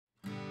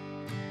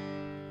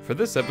For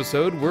this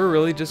episode, we're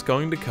really just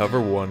going to cover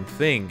one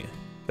thing.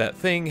 That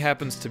thing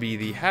happens to be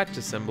the hatch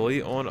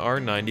assembly on our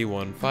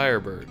 91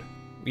 Firebird.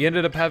 We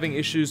ended up having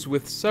issues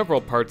with several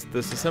parts of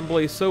this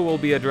assembly, so we'll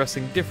be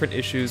addressing different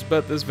issues,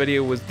 but this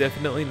video was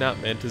definitely not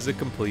meant as a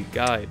complete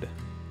guide.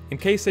 In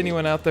case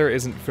anyone out there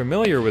isn't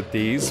familiar with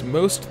these,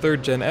 most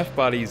 3rd gen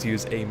F-bodies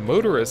use a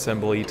motor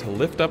assembly to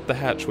lift up the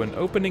hatch when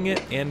opening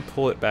it and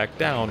pull it back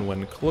down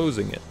when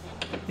closing it.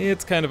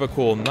 It's kind of a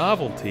cool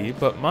novelty,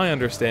 but my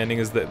understanding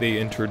is that they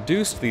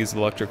introduced these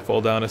electric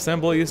fold-down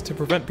assemblies to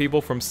prevent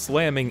people from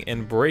slamming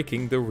and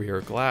breaking the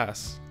rear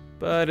glass.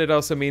 But it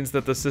also means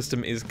that the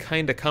system is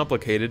kinda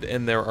complicated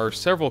and there are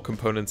several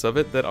components of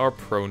it that are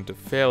prone to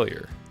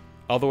failure.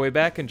 All the way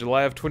back in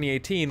July of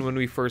 2018 when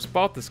we first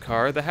bought this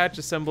car, the hatch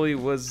assembly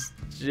was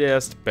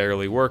just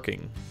barely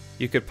working.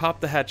 You could pop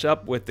the hatch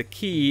up with the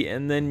key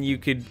and then you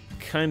could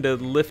kinda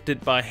lift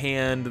it by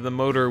hand, the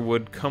motor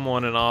would come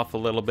on and off a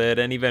little bit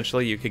and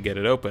eventually you could get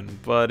it open,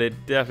 but it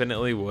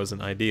definitely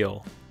wasn't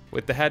ideal.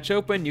 With the hatch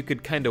open, you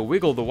could kinda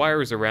wiggle the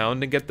wires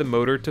around and get the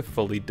motor to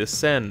fully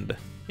descend.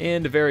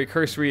 And a very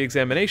cursory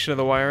examination of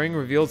the wiring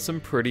revealed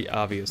some pretty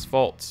obvious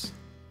faults.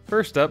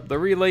 First up, the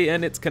relay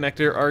and its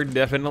connector are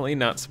definitely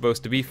not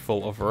supposed to be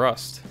full of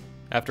rust.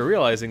 After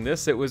realizing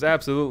this, it was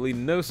absolutely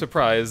no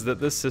surprise that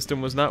this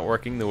system was not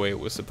working the way it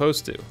was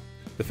supposed to.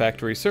 The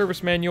factory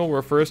service manual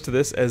refers to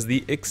this as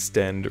the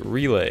extend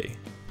relay.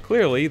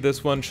 Clearly,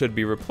 this one should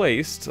be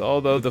replaced,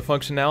 although the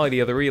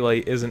functionality of the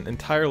relay isn't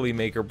entirely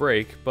make or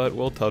break, but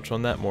we'll touch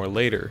on that more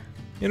later.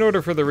 In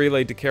order for the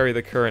relay to carry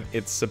the current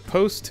it's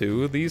supposed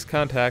to, these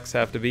contacts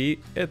have to be,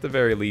 at the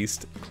very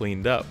least,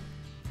 cleaned up.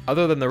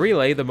 Other than the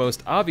relay, the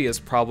most obvious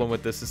problem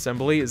with this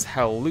assembly is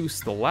how loose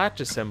the latch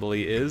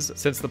assembly is,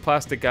 since the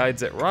plastic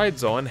guides it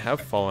rides on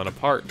have fallen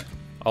apart.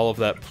 All of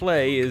that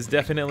play is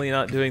definitely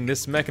not doing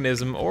this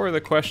mechanism or the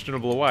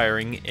questionable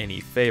wiring any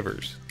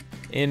favors.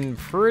 In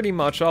pretty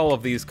much all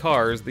of these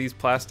cars, these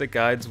plastic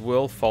guides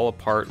will fall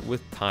apart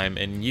with time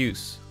and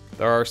use.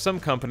 There are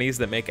some companies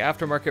that make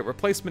aftermarket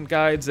replacement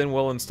guides and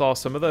we'll install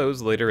some of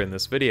those later in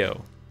this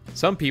video.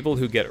 Some people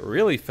who get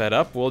really fed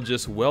up will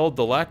just weld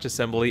the latch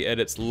assembly at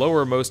its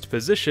lowermost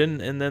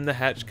position and then the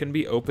hatch can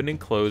be opened and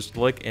closed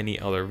like any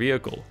other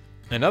vehicle.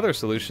 Another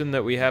solution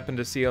that we happened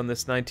to see on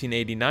this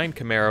 1989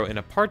 Camaro in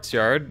a parts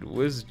yard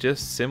was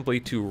just simply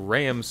to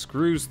ram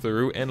screws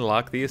through and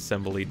lock the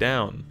assembly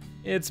down.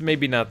 It's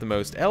maybe not the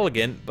most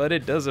elegant, but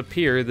it does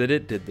appear that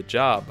it did the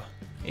job.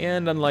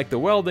 And unlike the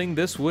welding,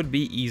 this would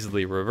be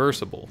easily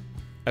reversible.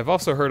 I've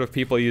also heard of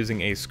people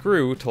using a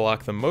screw to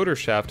lock the motor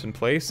shaft in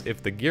place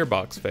if the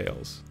gearbox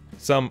fails.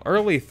 Some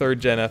early 3rd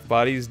gen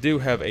F-bodies do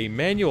have a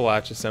manual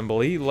latch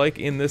assembly, like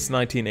in this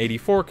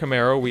 1984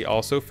 Camaro we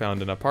also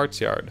found in a parts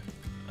yard.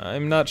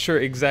 I'm not sure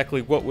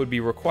exactly what would be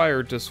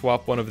required to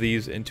swap one of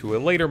these into a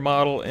later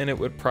model, and it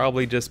would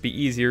probably just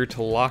be easier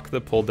to lock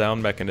the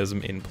pull-down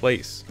mechanism in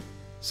place.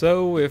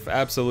 So if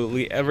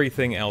absolutely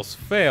everything else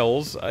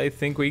fails, I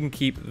think we can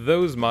keep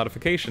those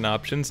modification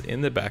options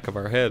in the back of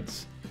our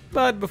heads.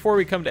 But before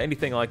we come to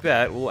anything like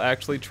that, we'll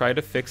actually try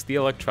to fix the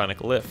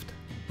electronic lift.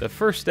 The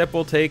first step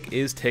we'll take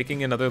is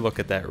taking another look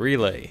at that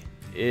relay,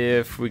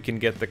 if we can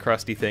get the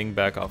crusty thing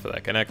back off of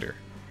that connector.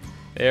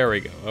 There we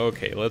go.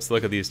 Okay, let's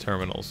look at these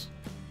terminals.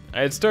 I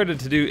had started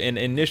to do an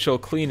initial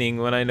cleaning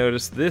when I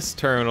noticed this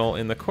terminal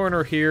in the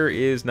corner here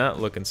is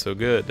not looking so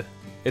good.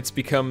 It's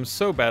become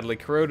so badly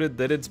corroded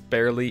that it's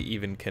barely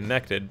even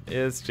connected.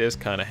 It's just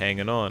kinda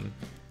hanging on.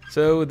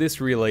 So this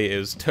relay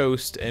is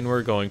toast and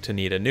we're going to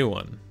need a new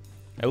one.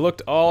 I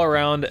looked all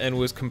around and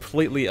was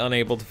completely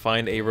unable to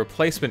find a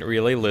replacement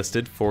relay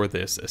listed for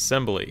this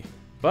assembly.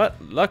 But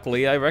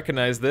luckily I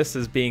recognized this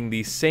as being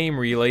the same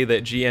relay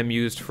that GM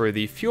used for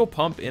the fuel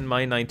pump in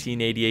my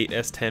 1988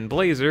 S10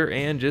 Blazer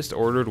and just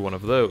ordered one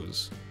of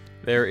those.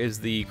 There is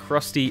the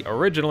crusty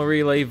original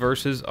relay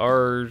versus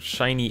our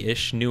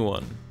shiny-ish new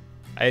one.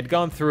 I had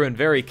gone through and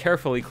very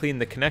carefully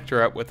cleaned the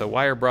connector up with a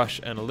wire brush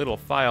and a little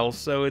file,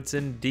 so it's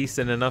in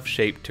decent enough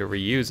shape to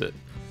reuse it.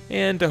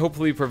 And to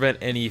hopefully prevent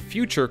any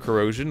future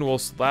corrosion, we'll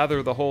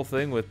slather the whole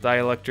thing with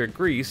dielectric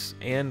grease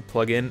and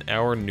plug in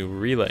our new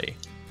relay.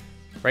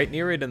 Right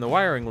near it in the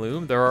wiring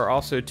loom, there are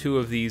also 2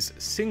 of these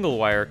single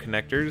wire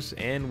connectors,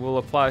 and we'll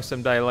apply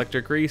some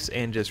dielectric grease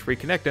and just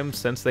reconnect them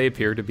since they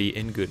appear to be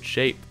in good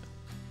shape.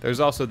 There's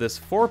also this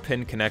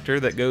 4-pin connector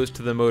that goes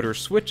to the motor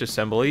switch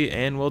assembly,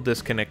 and we'll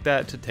disconnect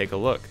that to take a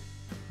look.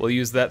 We'll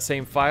use that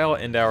same file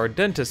and our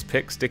dentist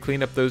picks to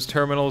clean up those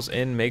terminals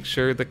and make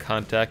sure the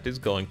contact is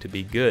going to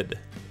be good.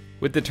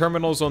 With the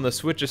terminals on the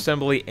switch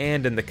assembly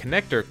and in the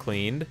connector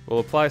cleaned, we'll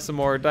apply some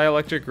more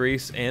dielectric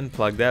grease and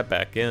plug that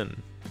back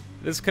in.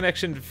 This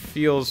connection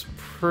feels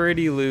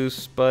pretty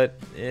loose, but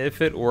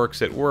if it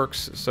works,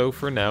 so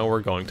for now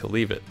we're going to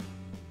leave it.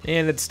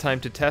 And it's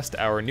time to test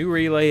our new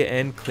relay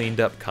and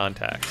cleaned up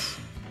contacts.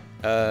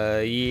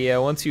 Yeah,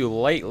 once you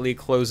lightly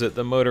close it,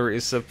 the motor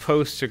is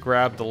supposed to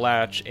grab the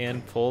latch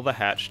and pull the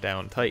hatch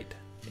down tight.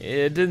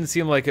 It didn't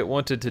seem like it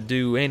wanted to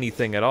do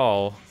anything at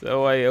all,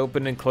 so I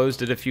opened and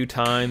closed it a few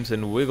times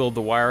and wiggled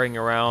the wiring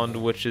around,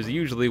 which is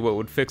usually what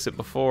would fix it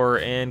before,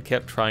 and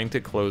kept trying to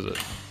close it.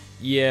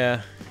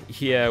 Yeah,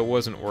 it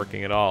wasn't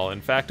working at all.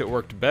 In fact, it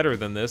worked better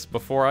than this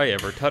before I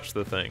ever touched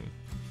the thing.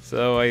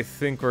 So I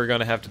think we're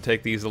gonna have to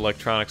take these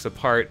electronics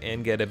apart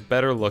and get a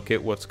better look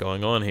at what's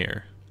going on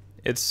here.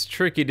 It's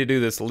tricky to do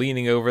this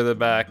leaning over the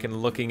back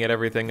and looking at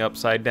everything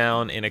upside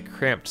down in a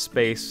cramped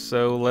space,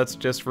 so let's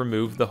just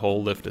remove the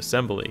whole lift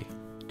assembly.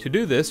 To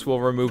do this, we'll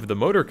remove the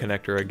motor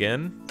connector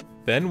again,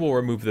 then we'll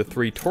remove the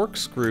 3 torque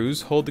screws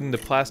holding the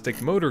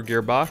plastic motor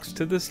gearbox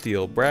to the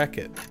steel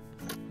bracket.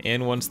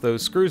 And once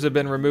those screws have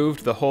been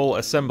removed, the whole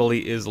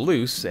assembly is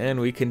loose and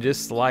we can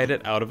just slide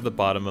it out of the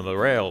bottom of the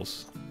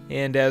rails.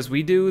 And as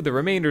we do, the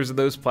remainders of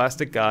those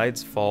plastic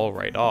guides fall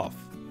right off.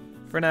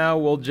 For now,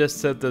 we'll just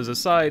set those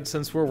aside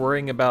since we're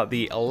worrying about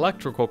the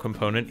electrical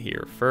component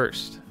here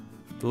first.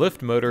 The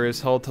lift motor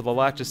is held to the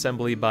latch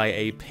assembly by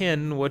a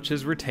pin, which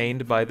is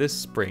retained by this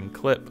spring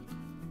clip.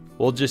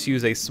 We'll just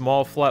use a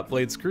small flat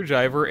blade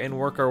screwdriver and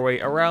work our way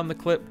around the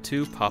clip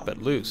to pop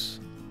it loose.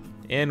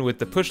 And with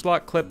the push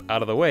lock clip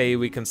out of the way,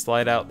 we can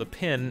slide out the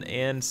pin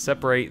and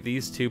separate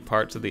these 2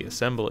 parts of the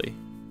assembly.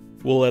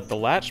 We'll let the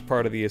latch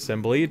part of the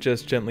assembly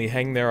just gently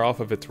hang there off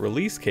of its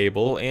release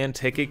cable and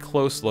take a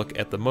close look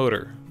at the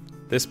motor.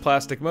 This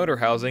plastic motor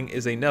housing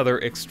is another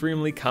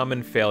extremely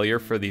common failure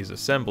for these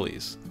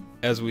assemblies.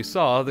 As we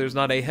saw, there's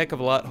not a heck of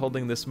a lot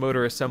holding this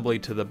motor assembly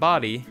to the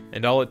body,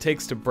 and all it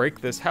takes to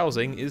break this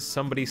housing is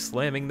somebody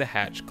slamming the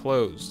hatch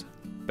closed.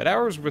 But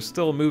ours was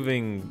still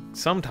moving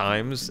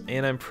sometimes,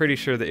 and I'm pretty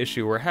sure the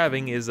issue we're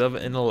having is of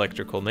an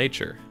electrical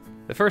nature.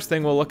 The first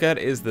thing we'll look at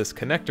is this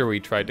connector we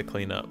tried to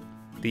clean up.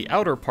 The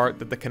outer part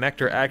that the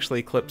connector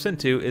actually clips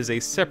into is a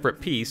separate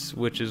piece,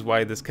 which is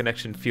why this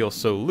connection feels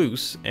so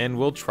loose, and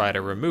we'll try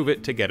to remove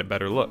it to get a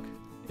better look.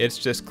 It's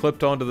just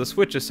clipped onto the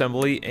switch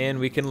assembly, and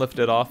we can lift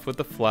it off with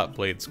a flat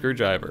blade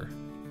screwdriver.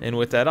 And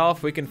with that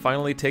off, we can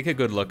finally take a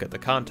good look at the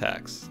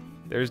contacts.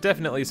 There's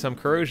definitely some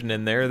corrosion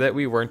in there that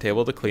we weren't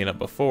able to clean up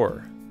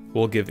before.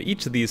 We'll give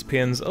each of these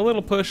pins a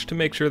little push to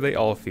make sure they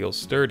all feel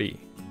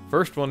sturdy.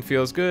 First one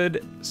feels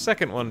good,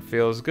 second one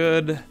feels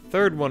good,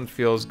 third one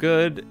feels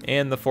good,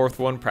 and the fourth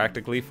one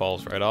practically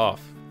falls right off.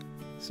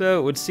 So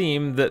it would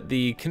seem that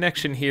the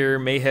connection here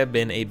may have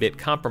been a bit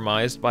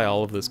compromised by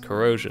all of this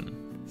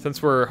corrosion.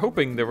 Since we're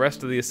hoping the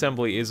rest of the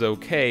assembly is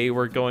okay,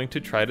 we're going to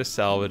try to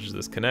salvage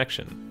this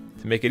connection.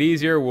 To make it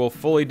easier, we'll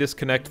fully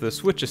disconnect the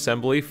switch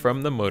assembly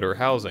from the motor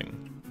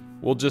housing.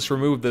 We'll just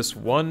remove this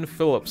one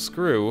Phillips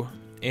screw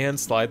and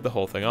slide the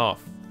whole thing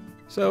off.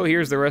 So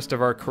here's the rest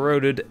of our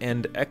corroded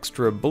and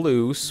extra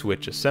blue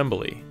switch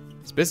assembly.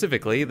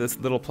 Specifically, this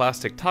little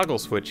plastic toggle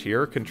switch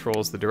here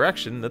controls the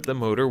direction that the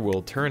motor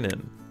will turn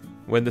in.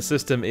 When the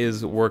system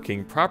is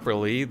working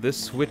properly,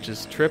 this switch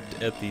is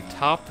tripped at the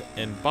top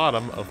and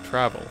bottom of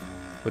travel.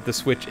 With the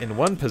switch in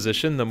one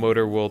position, the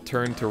motor will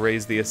turn to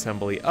raise the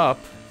assembly up,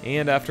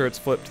 and after it's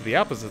flipped to the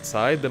opposite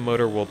side, the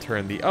motor will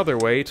turn the other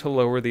way to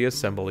lower the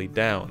assembly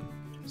down.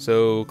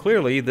 So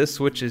clearly this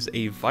switch is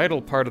a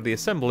vital part of the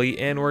assembly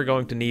and we're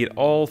going to need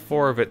all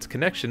 4 of its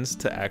connections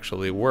to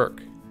actually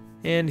work.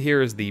 And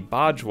here is the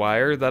bodge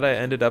wire that I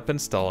ended up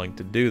installing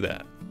to do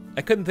that.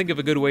 I couldn't think of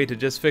a good way to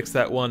just fix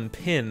that one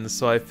pin,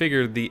 so I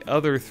figured the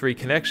other 3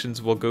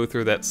 connections will go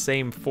through that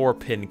same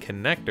 4-pin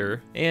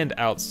connector, and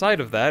outside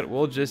of that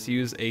we'll just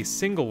use a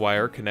single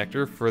wire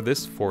connector for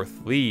this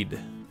 4th lead.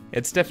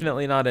 It's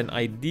definitely not an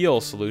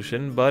ideal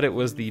solution, but it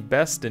was the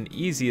best and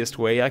easiest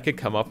way I could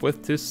come up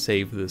with to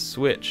save this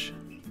switch.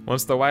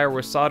 Once the wire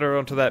was soldered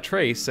onto that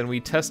trace and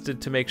we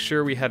tested to make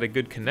sure we had a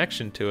good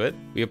connection to it,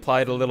 we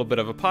applied a little bit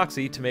of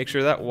epoxy to make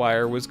sure that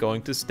wire was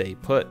going to stay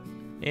put,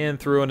 and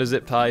threw in a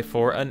zip tie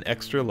for an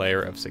extra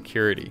layer of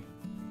security.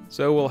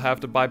 So we'll have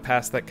to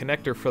bypass that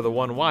connector for the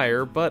one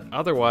wire, but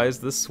otherwise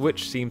the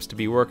switch seems to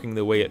be working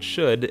the way it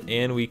should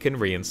and we can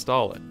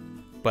reinstall it.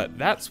 But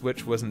that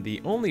switch wasn't the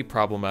only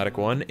problematic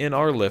one in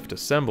our lift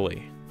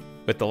assembly.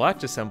 With the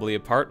latch assembly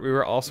apart, we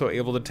were also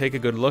able to take a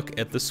good look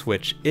at the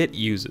switch it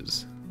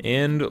uses.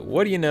 And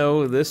what do you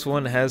know, this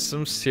one has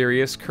some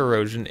serious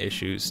corrosion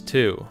issues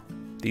too.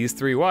 These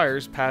 3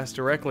 wires pass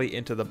directly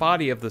into the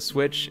body of the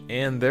switch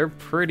and they're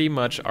pretty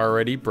much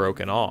already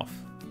broken off.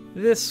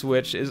 This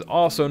switch is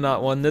also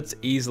not one that's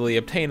easily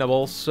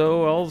obtainable,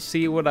 so I'll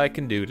see what I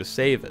can do to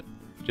save it.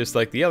 Just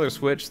like the other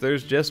switch,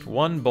 there's just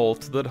one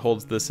bolt that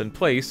holds this in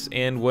place,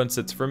 and once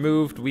it's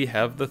removed, we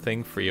have the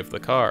thing free of the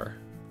car.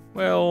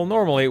 Well,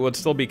 normally it would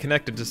still be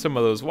connected to some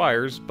of those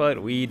wires,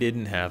 but we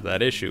didn't have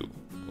that issue,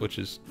 which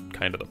is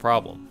kind of the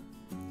problem.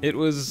 It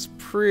was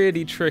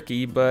pretty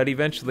tricky, but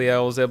eventually I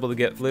was able to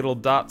get little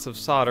dots of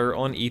solder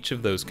on each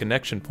of those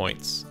connection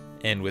points.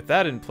 And with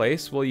that in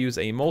place, we'll use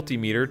a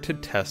multimeter to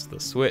test the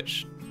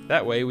switch.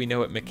 That way we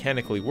know it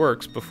mechanically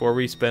works before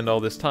we spend all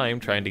this time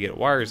trying to get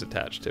wires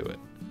attached to it.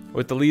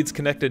 With the leads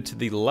connected to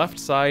the left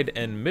side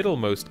and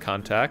middlemost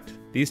contact,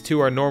 these 2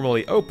 are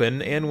normally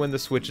open, and when the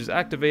switch is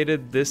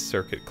activated, this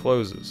circuit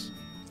closes.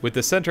 With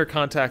the center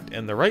contact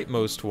and the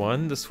rightmost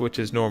one, the switch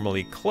is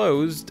normally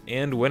closed,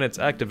 and when it's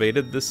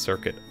activated, the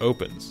circuit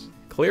opens.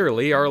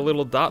 Clearly, our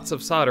little dots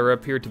of solder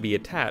appear to be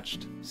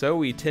attached, so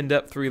we tinned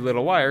up 3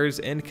 little wires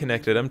and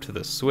connected them to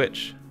the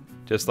switch.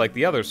 Just like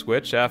the other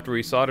switch, after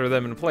we solder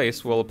them in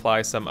place, we'll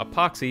apply some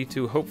epoxy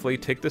to hopefully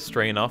take the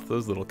strain off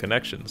those little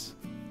connections.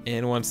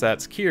 And once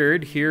that's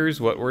cured, here's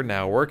what we're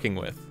now working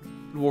with.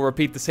 We'll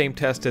repeat the same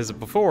test as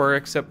before,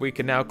 except we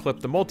can now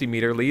clip the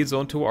multimeter leads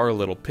onto our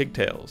little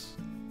pigtails.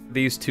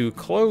 These two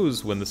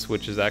close when the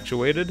switch is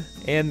actuated,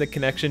 and the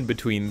connection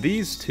between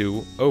these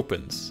two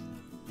opens.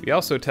 We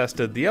also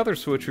tested the other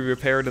switch we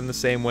repaired in the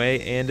same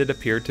way, and it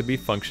appeared to be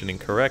functioning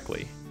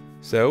correctly.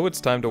 So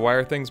it's time to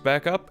wire things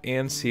back up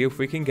and see if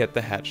we can get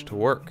the hatch to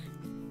work.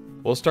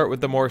 We'll start with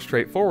the more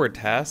straightforward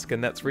task,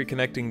 and that's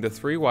reconnecting the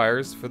 3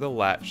 wires for the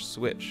latch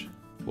switch.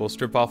 We'll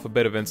strip off a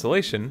bit of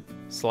insulation,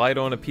 slide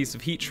on a piece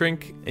of heat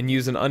shrink, and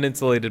use an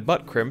uninsulated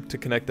butt crimp to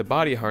connect the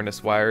body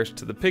harness wires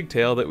to the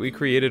pigtail that we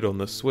created on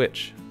the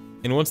switch.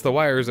 And once the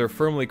wires are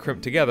firmly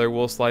crimped together,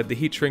 we'll slide the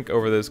heat shrink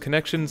over those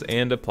connections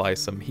and apply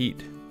some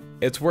heat.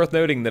 It's worth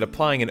noting that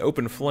applying an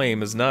open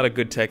flame is not a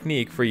good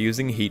technique for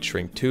using heat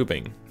shrink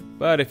tubing.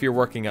 But if you're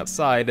working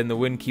outside and the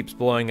wind keeps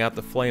blowing out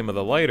the flame of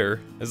the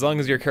lighter, as long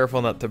as you're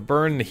careful not to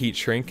burn the heat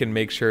shrink and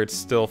make sure it's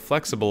still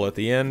flexible at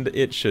the end,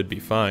 it should be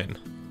fine.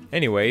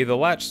 Anyway, the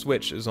latch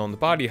switch is on the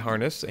body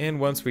harness, and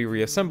once we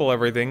reassemble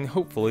everything,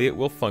 hopefully it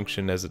will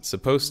function as it's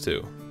supposed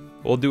to.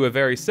 We'll do a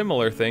very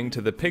similar thing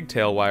to the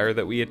pigtail wire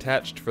that we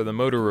attached for the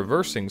motor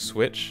reversing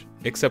switch,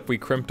 except we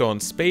crimped on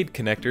spade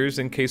connectors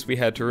in case we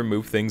had to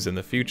remove things in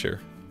the future.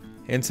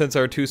 And since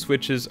our 2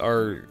 switches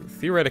are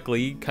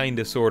theoretically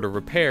kinda sorta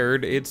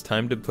repaired, it's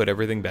time to put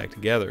everything back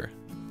together.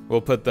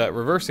 We'll put that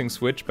reversing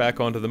switch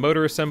back onto the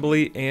motor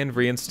assembly and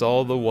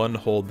reinstall the 1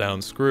 hold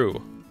down screw.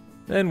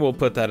 Then we'll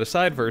put that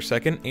aside for a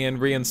second and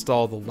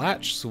reinstall the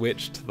latch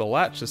switch to the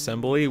latch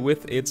assembly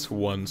with its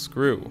 1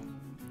 screw.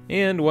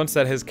 And once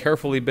that has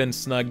carefully been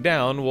snugged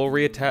down, we'll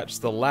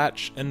reattach the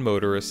latch and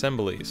motor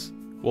assemblies.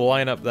 We'll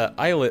line up that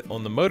eyelet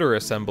on the motor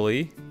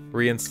assembly,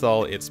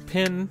 reinstall its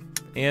pin,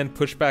 and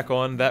push back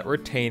on that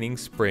retaining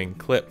spring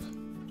clip.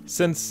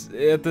 Since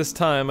at this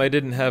time I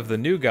didn't have the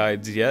new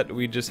guides yet,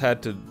 we just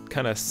had to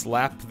kinda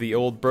slap the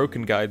old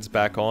broken guides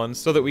back on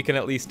so that we can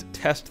at least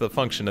test the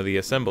function of the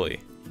assembly.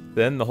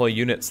 Then the whole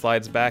unit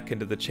slides back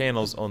into the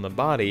channels on the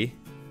body,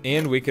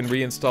 and we can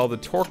reinstall the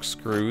torque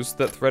screws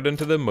that thread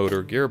into the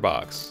motor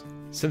gearbox.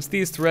 Since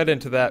these thread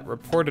into that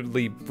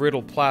reportedly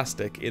brittle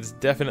plastic, it's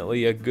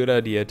definitely a good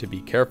idea to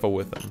be careful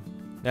with them.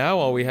 Now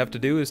all we have to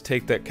do is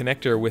take that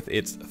connector with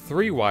its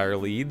 3 wire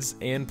leads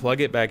and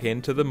plug it back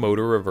into the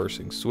motor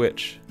reversing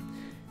switch.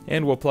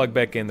 And we'll plug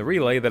back in the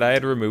relay that I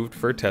had removed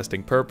for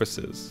testing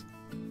purposes.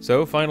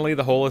 So finally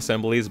the whole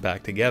assembly is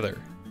back together.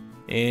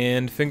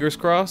 And fingers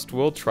crossed,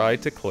 we'll try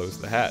to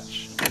close the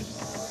hatch.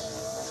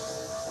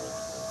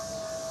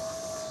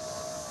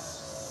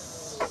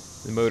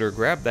 The motor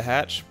grabbed the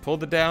hatch,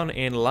 pulled it down,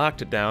 and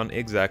locked it down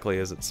exactly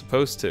as it's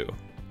supposed to.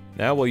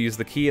 Now we'll use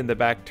the key in the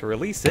back to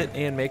release it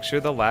and make sure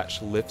the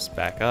latch lifts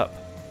back up.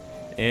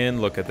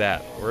 And look at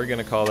that, we're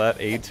gonna call that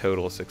a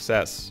total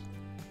success.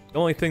 The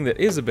only thing that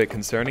is a bit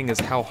concerning is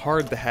how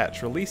hard the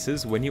hatch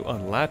releases when you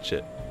unlatch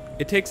it.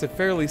 It takes a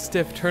fairly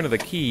stiff turn of the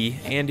key,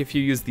 and if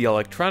you use the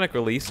electronic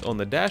release on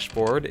the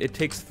dashboard, it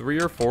takes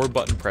 3 or 4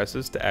 button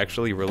presses to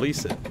actually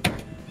release it.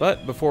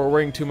 But before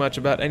worrying too much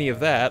about any of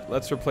that,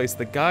 let's replace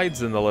the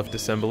guides in the lift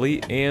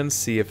assembly and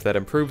see if that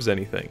improves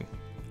anything.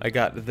 I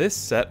got this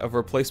set of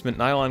replacement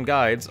nylon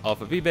guides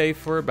off of eBay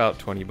for about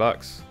 20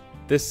 bucks.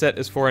 This set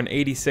is for an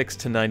 86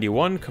 to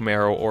 91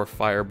 Camaro or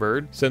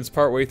Firebird, since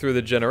partway through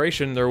the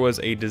generation there was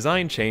a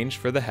design change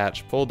for the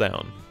hatch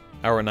pull-down.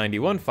 Our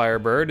 91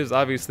 Firebird is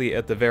obviously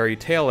at the very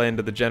tail end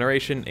of the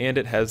generation, and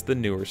it has the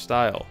newer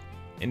style.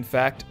 In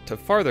fact, to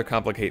farther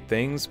complicate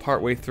things,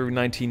 partway through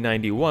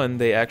 1991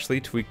 they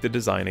actually tweaked the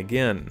design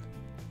again.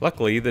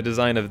 Luckily, the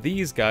design of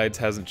these guides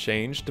hasn't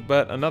changed,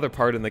 but another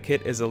part in the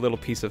kit is a little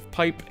piece of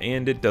pipe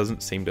and it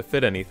doesn't seem to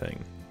fit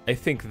anything. I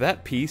think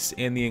that piece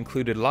and the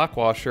included lock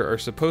washer are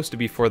supposed to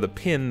be for the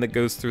pin that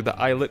goes through the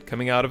eyelet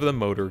coming out of the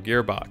motor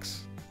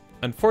gearbox.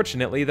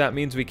 Unfortunately, that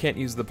means we can't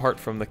use the part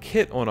from the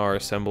kit on our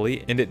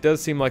assembly, and it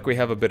does seem like we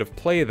have a bit of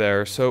play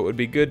there, so it would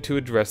be good to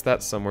address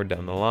that somewhere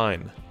down the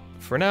line.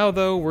 For now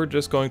though, we're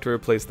just going to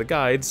replace the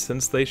guides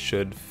since they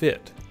should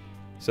fit.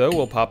 So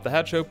we'll pop the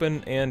hatch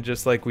open and,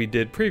 just like we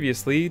did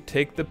previously,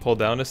 take the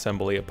pull-down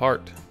assembly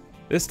apart.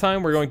 This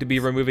time we're going to be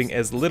removing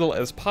as little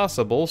as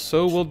possible,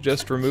 so we'll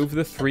just remove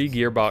the 3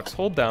 gearbox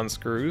hold-down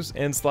screws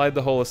and slide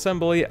the whole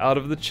assembly out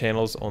of the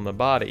channels on the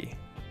body.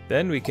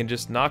 Then we can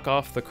just knock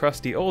off the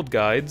crusty old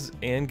guides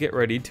and get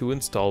ready to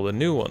install the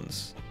new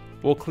ones.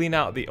 We'll clean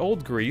out the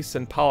old grease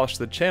and polish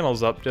the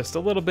channels up just a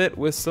little bit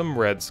with some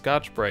red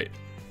Scotch-Brite.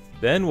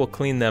 Then we'll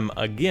clean them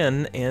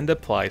again and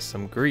apply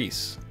some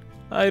grease.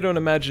 I don't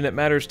imagine it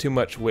matters too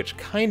much which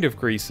kind of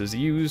grease is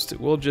used,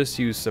 we'll just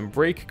use some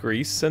brake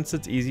grease since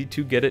it's easy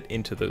to get it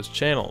into those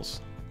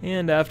channels.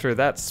 And after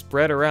that's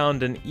spread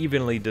around and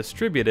evenly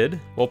distributed,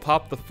 we'll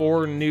pop the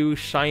 4 new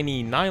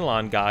shiny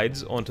nylon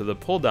guides onto the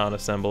pull-down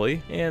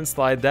assembly and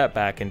slide that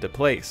back into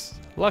place.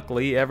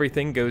 Luckily,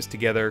 everything goes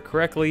together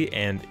correctly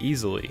and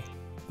easily.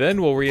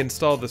 Then we'll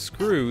reinstall the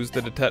screws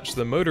that attach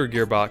the motor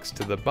gearbox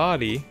to the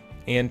body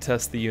and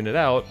test the unit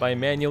out by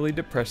manually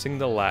depressing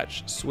the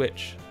latch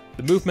switch.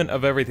 The movement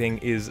of everything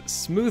is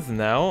smooth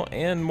now,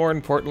 and more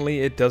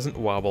importantly, it doesn't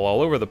wobble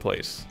all over the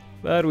place.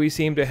 But we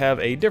seem to have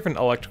a different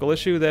electrical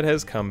issue that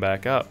has come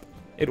back up.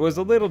 It was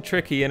a little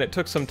tricky and it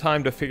took some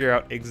time to figure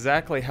out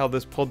exactly how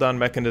this pull-down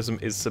mechanism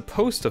is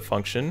supposed to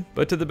function,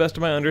 but to the best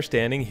of my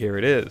understanding, here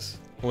it is.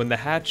 When the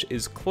hatch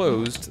is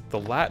closed, the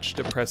latch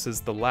depresses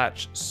the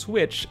latch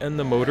switch and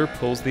the motor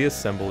pulls the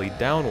assembly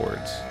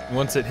downwards.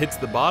 Once it hits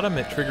the bottom,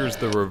 it triggers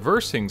the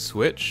reversing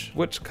switch,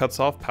 which cuts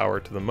off power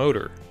to the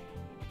motor.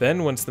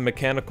 Then once the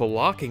mechanical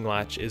locking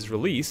latch is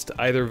released,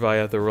 either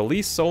via the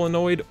release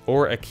solenoid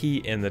or a key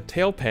in the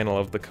tail panel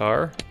of the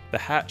car, the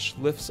hatch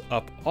lifts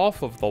up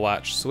off of the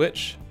latch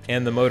switch,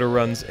 and the motor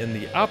runs in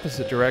the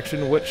opposite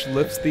direction, which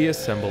lifts the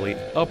assembly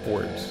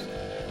upwards.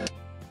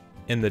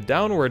 In the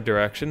downward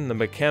direction, the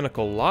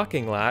mechanical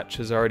locking latch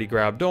has already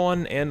grabbed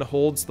on and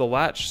holds the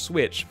latch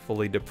switch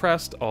fully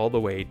depressed all the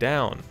way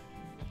down.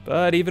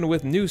 But even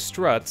with new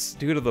struts,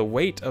 due to the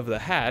weight of the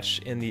hatch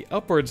in the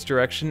upwards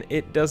direction,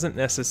 it doesn't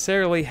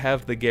necessarily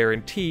have the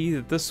guarantee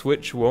that the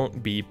switch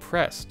won't be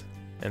pressed.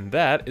 And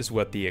that is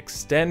what the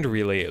extend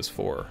relay is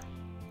for.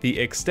 The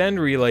extend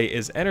relay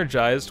is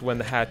energized when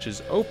the hatch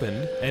is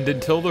opened, and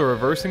until the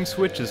reversing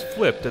switch is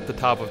flipped at the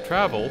top of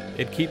travel,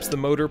 it keeps the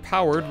motor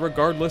powered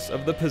regardless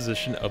of the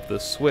position of the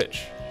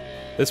switch.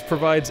 This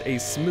provides a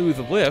smooth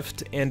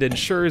lift and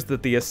ensures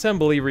that the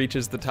assembly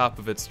reaches the top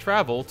of its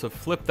travel to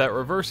flip that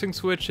reversing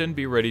switch and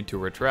be ready to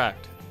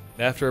retract.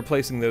 After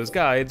replacing those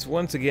guides,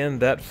 once again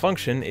that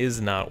function is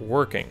not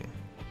working.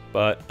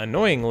 But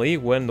annoyingly,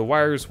 when the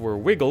wires were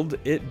wiggled,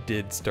 it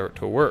did start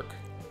to work.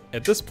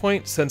 At this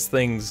point, since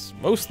things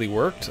mostly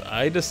worked,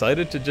 I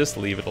decided to just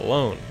leave it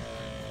alone.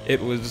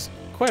 It was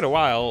quite a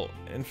while,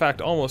 in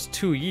fact almost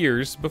 2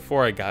 years,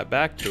 before I got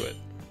back to it.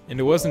 And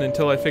it wasn't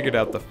until I figured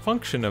out the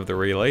function of the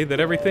relay that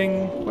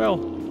everything, well,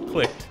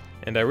 clicked.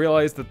 And I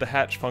realized that the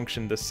hatch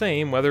functioned the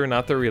same whether or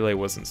not the relay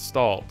was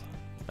installed.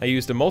 I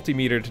used a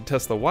multimeter to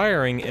test the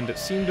wiring and it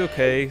seemed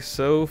okay,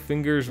 so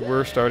fingers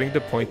were starting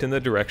to point in the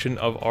direction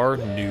of our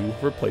new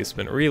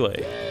replacement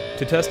relay.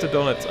 To test it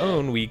on its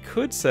own, we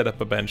could set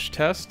up a bench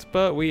test,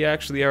 but we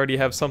actually already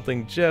have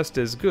something just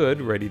as good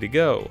ready to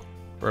go.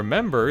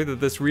 Remember that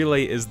this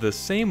relay is the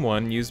same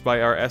one used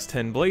by our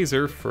S10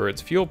 Blazer for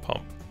its fuel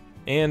pump.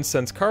 And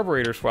since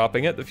carburetor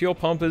swapping it, the fuel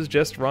pump is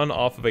just run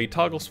off of a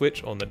toggle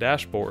switch on the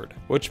dashboard,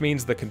 which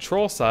means the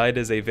control side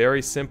is a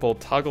very simple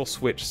toggle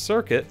switch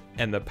circuit,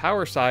 and the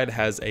power side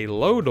has a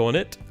load on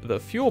it, the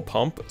fuel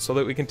pump, so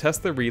that we can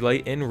test the relay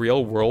in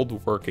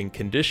real-world working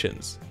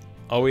conditions.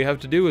 All we have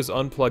to do is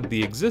unplug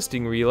the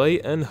existing relay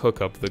and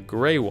hook up the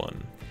gray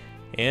one.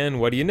 And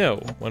what do you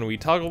know, when we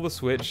toggle the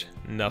switch,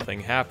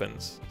 nothing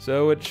happens.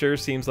 So it sure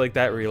seems like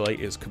that relay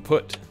is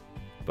kaput.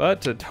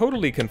 But to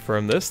totally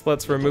confirm this,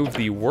 let's remove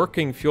the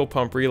working fuel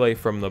pump relay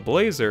from the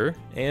Blazer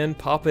and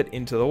pop it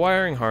into the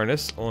wiring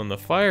harness on the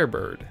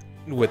Firebird.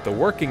 With the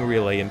working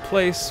relay in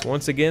place,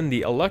 once again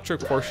the electric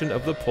portion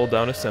of the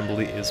pull-down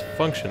assembly is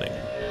functioning.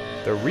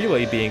 The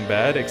relay being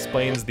bad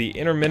explains the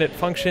intermittent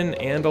function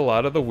and a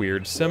lot of the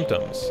weird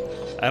symptoms.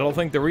 I don't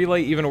think the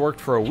relay even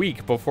worked for a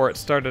week before it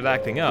started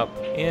acting up,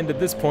 and at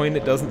this point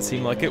it doesn't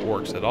seem like it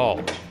works at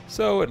all.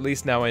 So at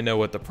least now I know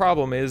what the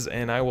problem is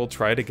and I will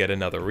try to get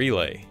another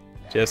relay.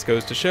 Just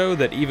goes to show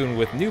that even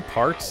with new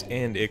parts,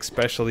 and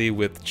especially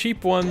with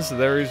cheap ones,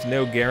 there is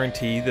no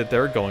guarantee that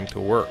they're going to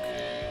work.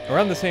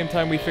 Around the same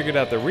time we figured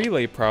out the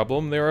relay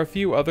problem, there are a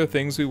few other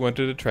things we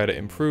wanted to try to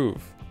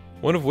improve.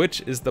 One of which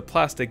is the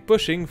plastic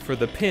bushing for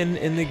the pin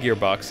in the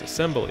gearbox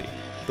assembly.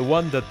 The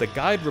one that the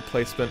guide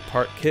replacement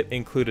part kit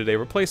included a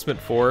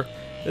replacement for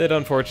that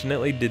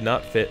unfortunately did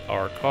not fit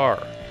our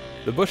car.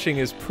 The bushing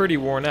is pretty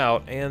worn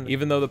out, and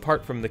even though the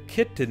part from the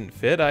kit didn't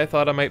fit, I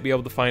thought I might be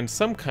able to find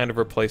some kind of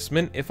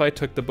replacement if I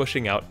took the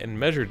bushing out and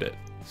measured it.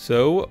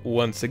 So,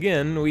 once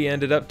again, we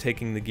ended up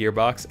taking the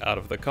gearbox out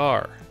of the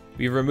car.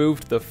 We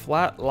removed the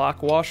flat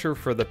lock washer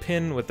for the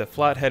pin with the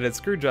flat-headed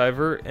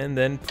screwdriver and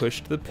then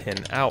pushed the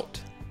pin out.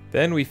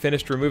 Then we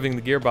finished removing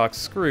the gearbox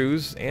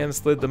screws and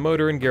slid the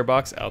motor and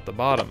gearbox out the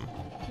bottom.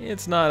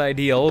 It's not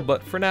ideal,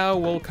 but for now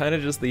we'll kinda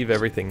just leave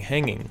everything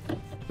hanging.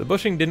 The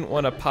bushing didn't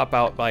want to pop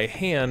out by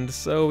hand,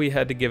 so we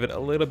had to give it a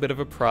little bit of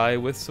a pry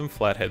with some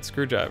flathead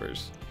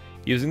screwdrivers.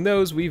 Using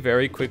those, we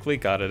very quickly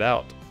got it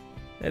out.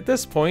 At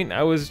this point,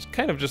 I was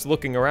kind of just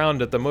looking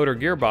around at the motor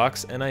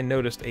gearbox and I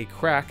noticed a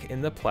crack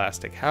in the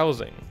plastic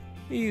housing.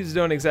 These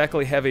don't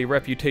exactly have a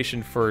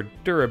reputation for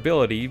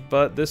durability,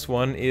 but this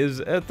one is,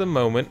 at the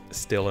moment,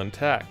 still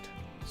intact.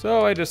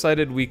 So I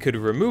decided we could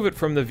remove it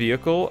from the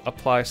vehicle,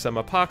 apply some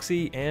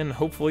epoxy, and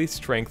hopefully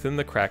strengthen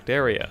the cracked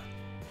area.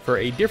 For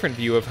a different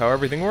view of how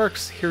everything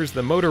works, here's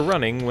the motor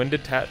running when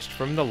detached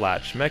from the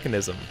latch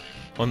mechanism.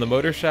 On the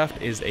motor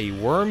shaft is a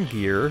worm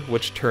gear,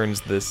 which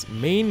turns this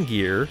main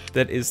gear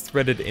that is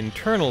threaded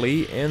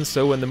internally, and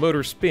so when the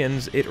motor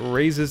spins, it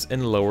raises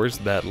and lowers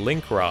that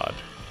link rod.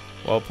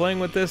 While playing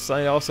with this,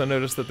 I also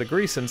noticed that the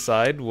grease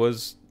inside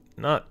was,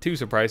 not too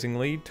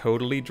surprisingly,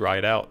 totally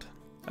dried out.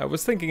 I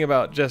was thinking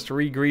about just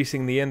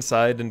re-greasing the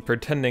inside and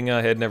pretending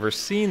I had never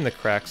seen the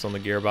cracks on the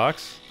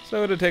gearbox,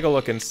 so to take a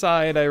look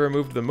inside, I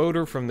removed the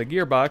motor from the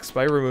gearbox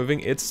by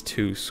removing its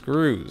 2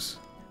 screws.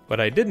 What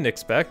I didn't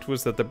expect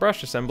was that the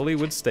brush assembly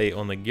would stay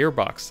on the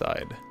gearbox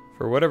side.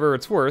 For whatever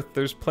it's worth,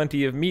 there's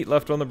plenty of meat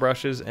left on the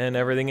brushes and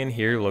everything in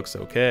here looks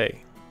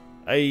okay.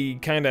 I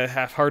kinda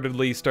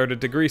half-heartedly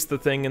started to grease the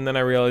thing and then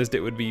I realized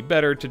it would be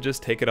better to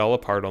just take it all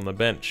apart on the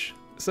bench.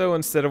 So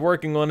instead of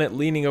working on it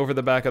leaning over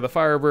the back of the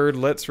Firebird,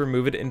 let's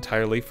remove it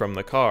entirely from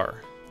the car.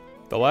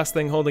 The last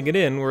thing holding it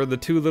in were the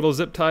 2 little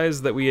zip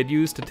ties that we had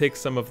used to take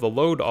some of the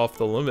load off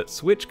the limit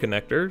switch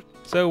connector,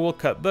 so we'll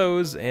cut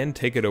those and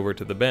take it over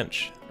to the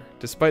bench.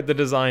 Despite the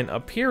design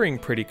appearing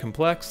pretty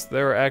complex,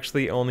 there are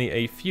actually only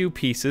a few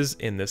pieces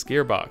in this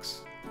gearbox.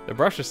 The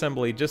brush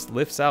assembly just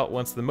lifts out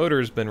once the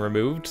motor's been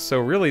removed, so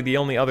really the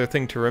only other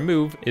thing to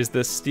remove is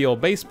this steel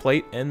base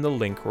plate and the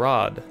link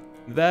rod.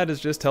 That is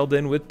just held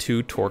in with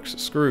 2 Torx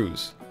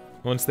screws.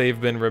 Once they've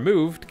been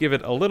removed, give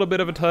it a little bit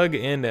of a tug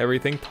and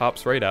everything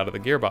pops right out of the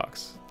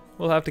gearbox.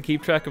 We'll have to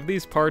keep track of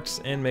these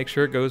parts and make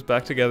sure it goes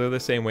back together the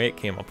same way it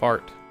came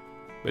apart.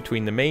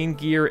 Between the main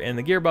gear and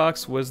the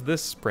gearbox was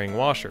this spring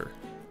washer.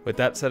 With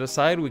that set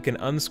aside, we can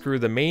unscrew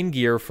the main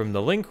gear from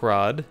the link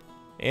rod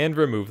and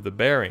remove the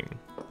bearing.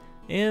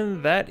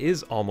 And that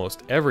is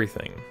almost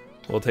everything.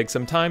 We'll take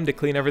some time to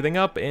clean everything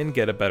up and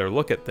get a better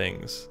look at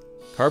things.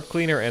 Carb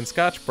cleaner and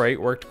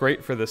Scotch-Brite worked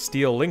great for the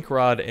steel link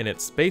rod and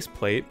its base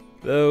plate,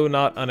 though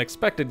not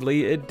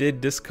unexpectedly it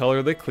did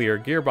discolor the clear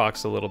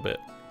gearbox a little bit.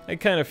 I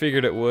kinda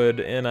figured it would,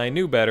 and I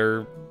knew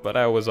better, but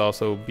I was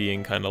also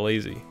being kinda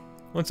lazy.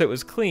 Once it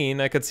was clean,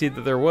 I could see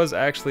that there was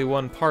actually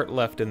one part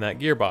left in that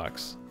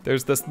gearbox.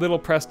 There's this little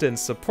pressed-in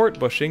support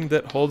bushing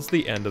that holds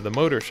the end of the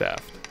motor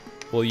shaft.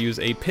 We'll use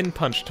a pin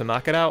punch to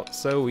knock it out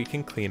so we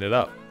can clean it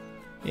up.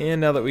 And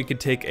now that we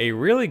could take a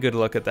really good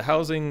look at the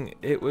housing,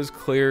 it was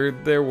clear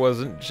there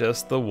wasn't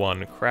just the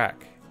one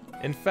crack.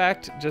 In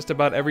fact, just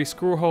about every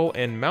screw hole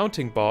and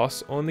mounting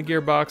boss on the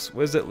gearbox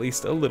was at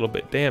least a little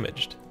bit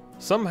damaged.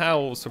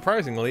 Somehow,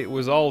 surprisingly, it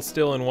was all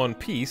still in one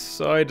piece,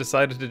 so I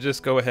decided to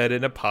just go ahead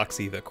and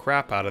epoxy the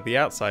crap out of the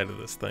outside of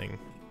this thing.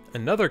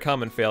 Another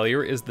common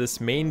failure is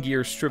this main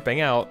gear stripping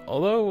out,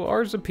 although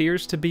ours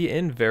appears to be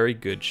in very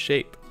good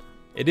shape.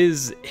 It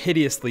is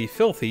hideously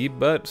filthy,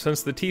 but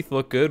since the teeth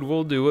look good,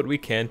 we'll do what we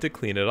can to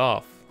clean it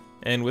off.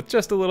 And with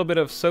just a little bit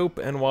of soap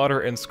and water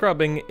and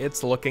scrubbing,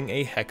 it's looking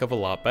a heck of a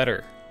lot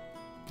better.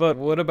 But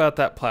what about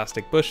that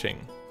plastic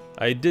bushing?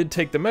 I did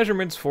take the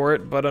measurements for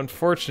it, but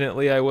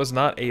unfortunately I was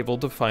not able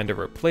to find a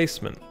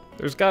replacement.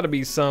 There's gotta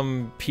be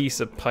some piece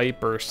of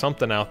pipe or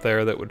something out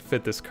there that would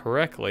fit this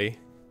correctly.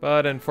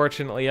 But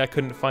unfortunately I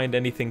couldn't find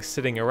anything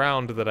sitting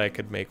around that I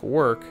could make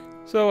work,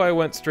 so I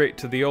went straight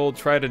to the old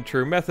tried and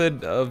true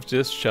method of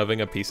just shoving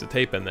a piece of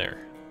tape in there.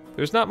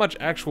 There's not much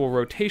actual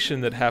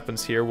rotation that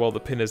happens here while the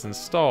pin is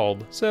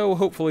installed, so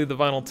hopefully the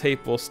vinyl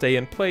tape will stay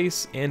in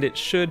place and it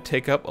should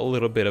take up a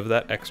little bit of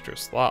that extra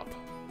slop.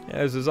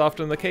 As is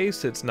often the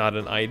case, it's not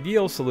an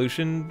ideal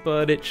solution,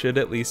 but it should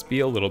at least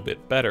be a little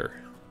bit better.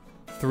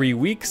 3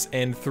 weeks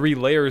and 3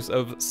 layers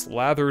of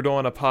slathered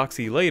on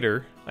epoxy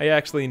later, I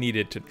actually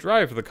needed to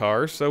drive the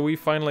car, so we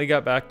finally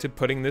got back to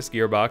putting this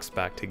gearbox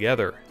back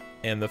together.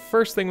 And the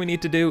first thing we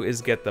need to do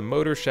is get the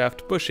motor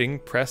shaft bushing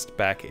pressed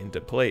back into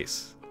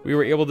place. We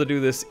were able to do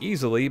this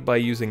easily by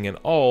using an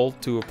awl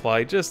to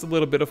apply just a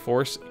little bit of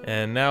force,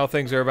 and now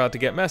things are about to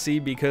get messy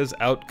because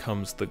out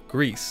comes the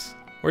grease.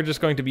 We're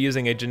just going to be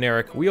using a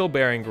generic wheel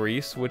bearing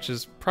grease, which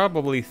is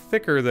probably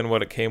thicker than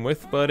what it came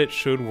with, but it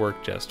should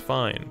work just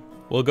fine.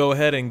 We'll go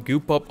ahead and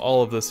goop up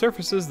all of the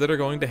surfaces that are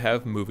going to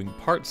have moving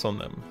parts on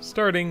them,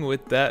 starting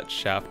with that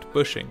shaft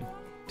bushing.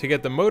 To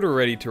get the motor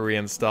ready to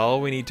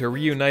reinstall, we need to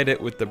reunite it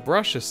with the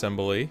brush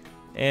assembly,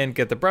 and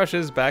get the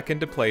brushes back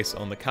into place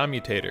on the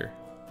commutator.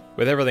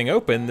 With everything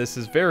open, this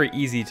is very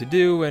easy to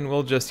do, and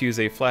we'll just use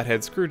a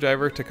flathead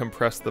screwdriver to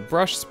compress the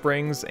brush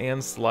springs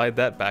and slide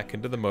that back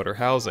into the motor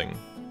housing.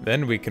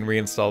 Then we can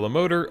reinstall the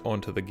motor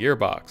onto the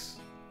gearbox.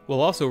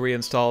 We'll also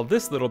reinstall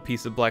this little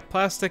piece of black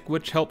plastic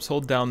which helps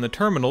hold down the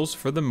terminals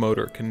for the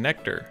motor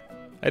connector.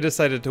 I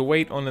decided to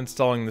wait on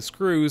installing the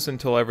screws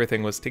until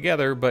everything was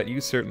together, but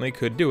you certainly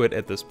could do it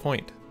at this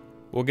point.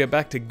 We'll get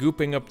back to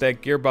gooping up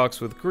that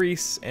gearbox with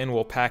grease, and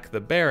we'll pack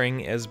the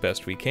bearing as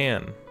best we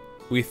can.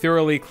 We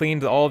thoroughly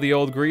cleaned all the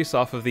old grease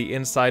off of the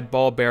inside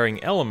ball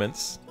bearing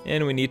elements,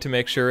 and we need to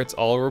make sure it's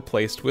all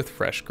replaced with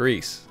fresh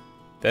grease.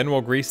 Then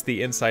we'll grease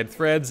the inside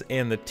threads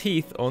and the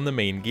teeth on the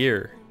main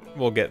gear.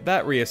 We'll get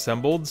that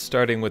reassembled,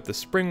 starting with the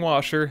spring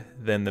washer,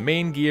 then the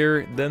main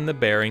gear, then the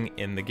bearing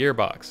in the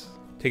gearbox.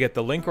 To get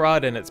the link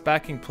rod and its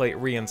backing plate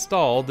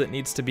reinstalled, it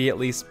needs to be at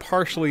least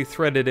partially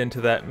threaded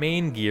into that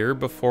main gear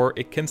before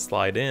it can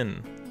slide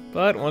in.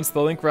 But once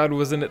the link rod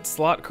was in its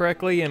slot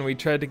correctly and we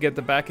tried to get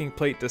the backing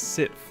plate to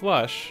sit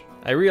flush,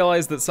 I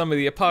realized that some of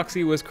the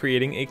epoxy was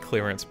creating a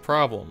clearance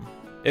problem.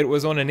 It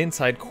was on an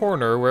inside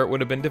corner where it would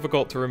have been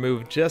difficult to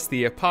remove just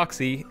the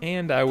epoxy,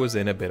 and I was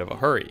in a bit of a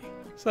hurry.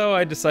 So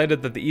I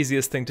decided that the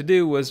easiest thing to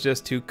do was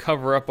just to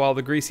cover up all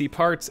the greasy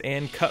parts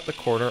and cut the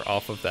corner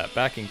off of that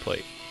backing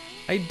plate.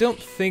 I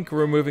don't think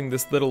removing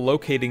this little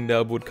locating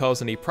nub would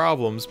cause any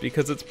problems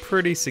because it's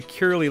pretty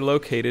securely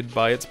located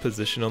by its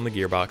position on the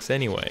gearbox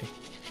anyway.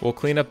 We'll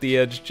clean up the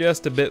edge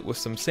just a bit with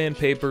some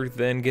sandpaper,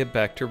 then get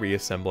back to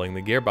reassembling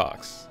the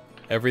gearbox.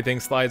 Everything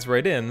slides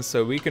right in,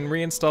 so we can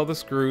reinstall the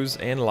screws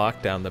and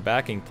lock down the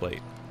backing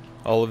plate.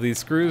 All of these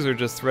screws are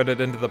just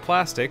threaded into the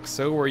plastic,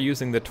 so we're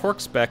using the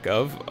torque spec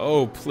of,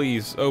 oh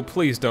please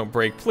don't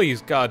break,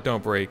 please God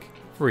don't break,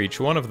 for each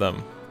one of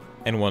them.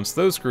 And once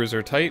those screws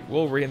are tight,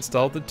 we'll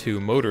reinstall the 2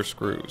 motor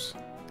screws.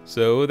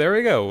 So there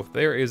we go,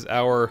 there is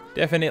our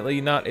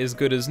definitely not as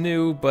good as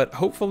new, but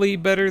hopefully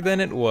better than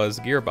it was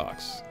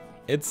gearbox.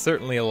 It's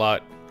certainly a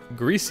lot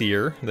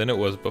greasier than it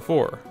was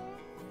before.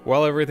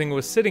 While everything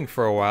was sitting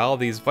for a while,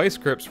 these vice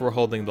grips were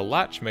holding the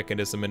latch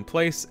mechanism in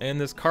place, and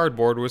this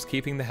cardboard was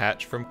keeping the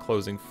hatch from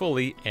closing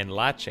fully and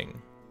latching.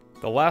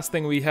 The last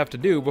thing we have to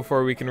do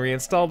before we can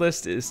reinstall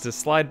this is to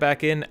slide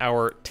back in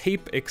our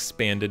tape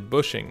expanded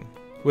bushing.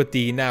 With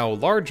the now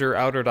larger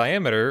outer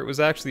diameter, it was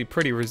actually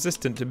pretty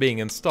resistant to being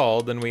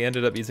installed, and we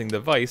ended up using the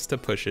vise to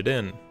push it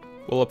in.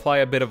 We'll apply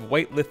a bit of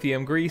white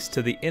lithium grease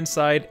to the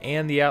inside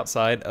and the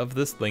outside of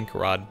this link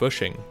rod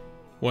bushing.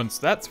 Once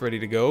that's ready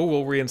to go,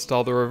 we'll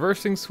reinstall the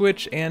reversing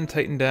switch and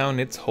tighten down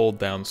its hold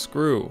down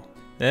screw.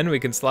 Then we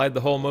can slide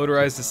the whole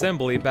motorized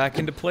assembly back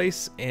into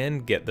place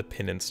and get the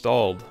pin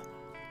installed.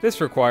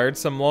 This required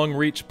some long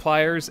reach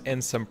pliers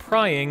and some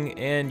prying,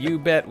 and you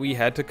bet we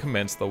had to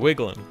commence the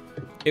wiggling.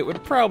 It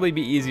would probably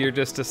be easier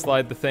just to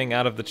slide the thing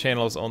out of the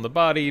channels on the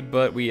body,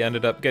 but we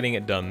ended up getting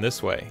it done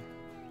this way.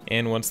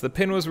 And once the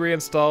pin was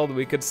reinstalled,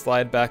 we could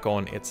slide back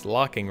on its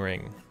locking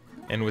ring.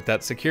 And with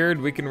that secured,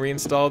 we can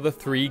reinstall the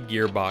 3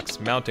 gearbox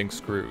mounting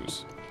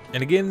screws.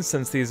 And again,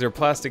 since these are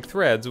plastic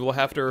threads, we'll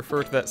have to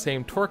refer to that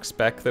same torque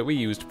spec that we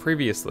used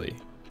previously.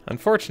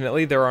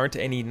 Unfortunately, there aren't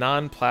any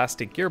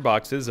non-plastic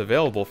gearboxes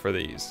available for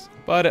these,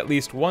 but at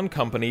least one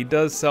company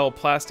does sell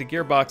plastic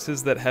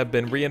gearboxes that have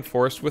been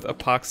reinforced with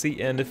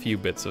epoxy and a few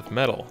bits of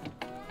metal.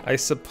 I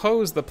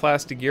suppose the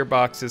plastic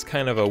gearbox is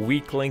kind of a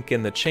weak link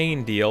in the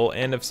chain deal,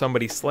 and if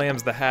somebody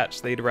slams the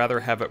hatch, they'd rather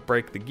have it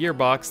break the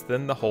gearbox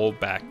than the whole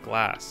back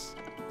glass.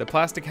 The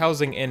plastic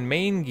housing and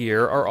main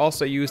gear are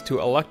also used to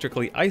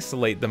electrically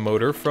isolate the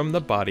motor from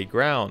the body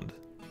ground.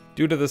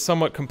 Due to the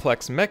somewhat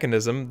complex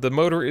mechanism, the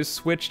motor is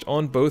switched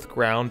on both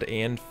ground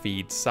and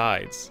feed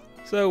sides.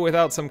 So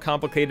without some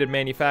complicated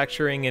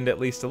manufacturing and at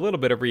least a little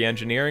bit of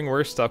re-engineering,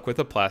 we're stuck with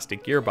a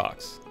plastic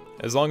gearbox.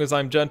 As long as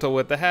I'm gentle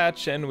with the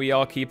hatch and we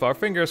all keep our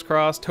fingers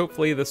crossed,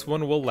 hopefully this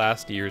one will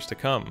last years to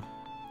come.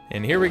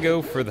 And here we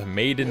go for the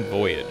maiden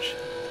voyage.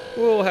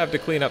 We'll have to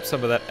clean up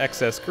some of that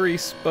excess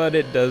grease, but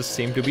it does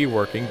seem to be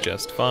working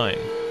just fine.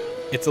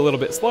 It's a little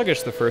bit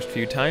sluggish the first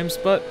few times,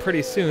 but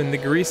pretty soon the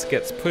grease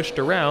gets pushed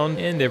around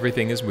and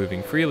everything is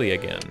moving freely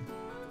again.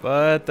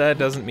 But that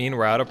doesn't mean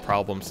we're out of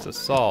problems to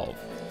solve.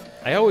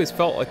 I always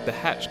felt like the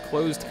hatch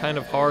closed kind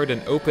of hard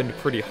and opened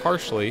pretty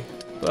harshly,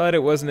 but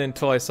it wasn't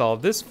until I saw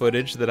this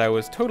footage that I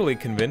was totally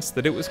convinced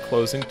that it was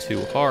closing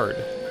too hard.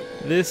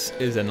 This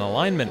is an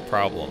alignment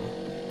problem,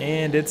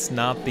 and it's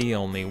not the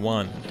only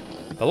one.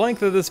 The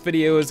length of this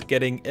video is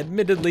getting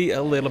admittedly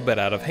a little bit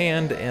out of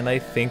hand, and I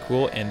think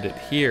we'll end it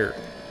here.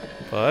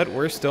 But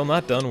we're still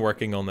not done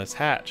working on this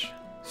hatch.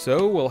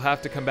 So we'll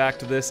have to come back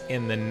to this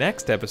in the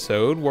next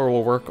episode, where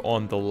we'll work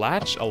on the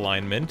latch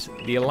alignment,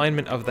 the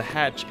alignment of the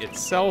hatch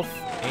itself,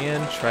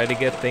 and try to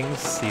get things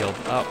sealed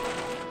up.